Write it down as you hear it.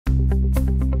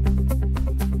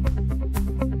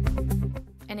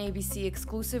BBC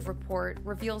exclusive report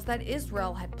reveals that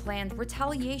Israel had planned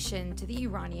retaliation to the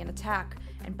Iranian attack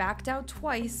and backed out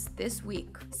twice this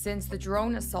week. Since the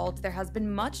drone assault, there has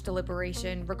been much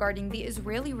deliberation regarding the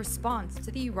Israeli response to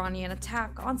the Iranian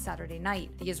attack on Saturday night.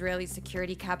 The Israeli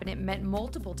Security Cabinet met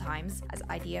multiple times as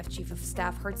IDF Chief of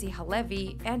Staff Herzi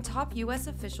Halevi and top U.S.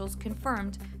 officials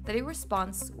confirmed that a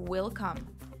response will come.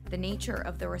 The nature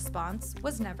of the response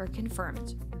was never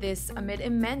confirmed. This amid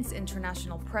immense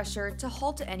international pressure to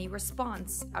halt any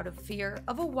response out of fear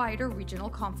of a wider regional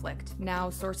conflict. Now,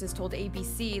 sources told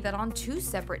ABC that on 2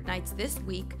 separate nights this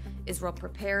week, Israel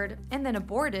prepared and then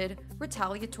aborted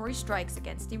retaliatory strikes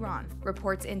against Iran.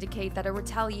 Reports indicate that a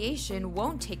retaliation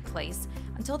won't take place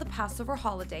until the Passover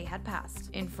holiday had passed.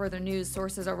 In further news,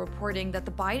 sources are reporting that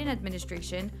the Biden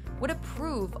administration would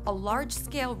approve a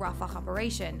large-scale Rafah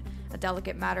operation, a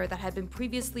delicate matter that had been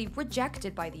previously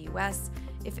rejected by the U.S.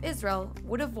 if Israel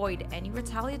would avoid any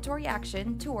retaliatory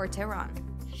action toward Tehran.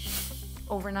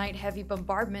 Overnight, heavy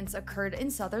bombardments occurred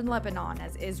in southern Lebanon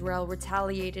as Israel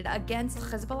retaliated against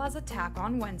Hezbollah's attack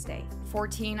on Wednesday.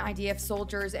 14 IDF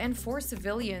soldiers and 4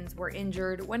 civilians were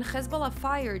injured when Hezbollah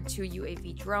fired 2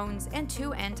 UAV drones and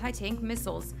 2 anti-tank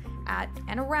missiles at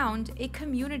and around a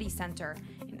community center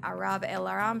in Arab El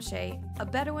Aramshe, a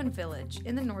Bedouin village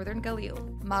in the northern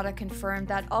Galil. Mada confirmed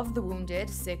that of the wounded,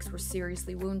 6 were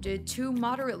seriously wounded, 2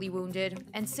 moderately wounded,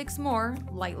 and 6 more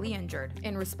lightly injured.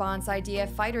 In response, IDF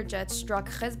fighter jets struck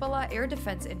Hezbollah air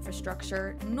defense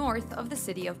infrastructure north of the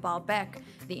city of Baalbek,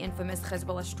 the infamous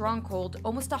Hezbollah stronghold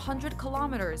almost 100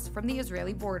 kilometers from the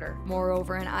Israeli border.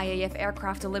 Moreover, an IAF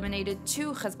aircraft eliminated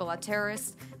 2 Hezbollah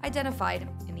terrorists identified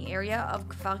in the area of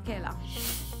Kfar Kela.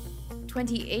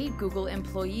 28 Google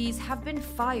employees have been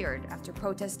fired after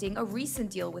protesting a recent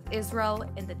deal with Israel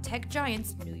in the tech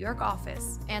giant's New York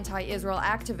office. Anti-Israel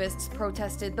activists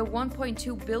protested the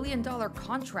 $1.2 billion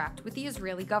contract with the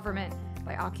Israeli government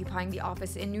by occupying the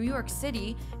office in New York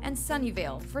City and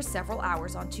Sunnyvale for several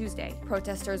hours on Tuesday.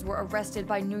 Protesters were arrested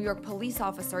by New York police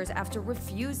officers after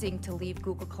refusing to leave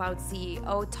Google Cloud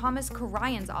CEO Thomas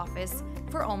Karayan's office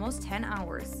for almost 10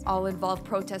 hours. All involved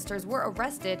protesters were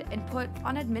arrested and put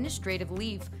on administrative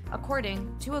leave,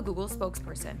 according to a Google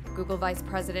spokesperson. Google Vice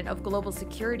President of Global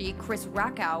Security Chris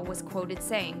Rakow was quoted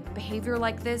saying, "Behavior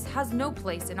like this has no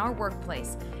place in our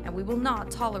workplace, and we will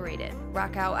not tolerate it."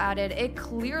 Rakow added, "It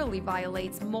clearly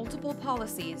violates multiple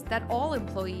policies that all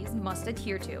employees must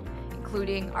adhere to,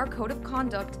 including our code of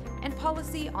conduct and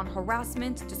policy on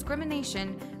harassment,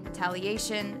 discrimination,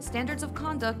 retaliation, standards of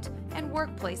conduct, and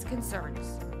workplace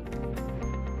concerns."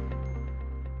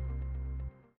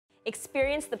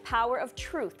 Experience the power of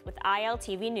truth with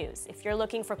ILTV News. If you're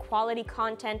looking for quality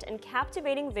content and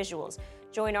captivating visuals,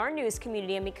 join our news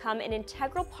community and become an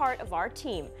integral part of our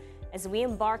team as we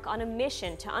embark on a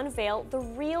mission to unveil the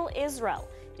real Israel,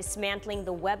 dismantling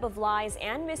the web of lies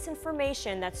and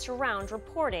misinformation that surround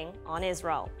reporting on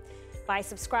Israel. By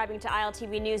subscribing to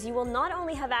ILTV News, you will not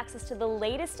only have access to the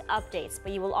latest updates,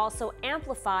 but you will also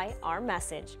amplify our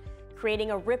message, creating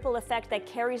a ripple effect that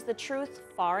carries the truth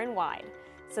far and wide.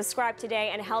 Subscribe today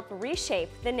and help reshape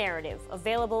the narrative.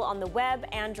 Available on the web,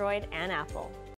 Android, and Apple.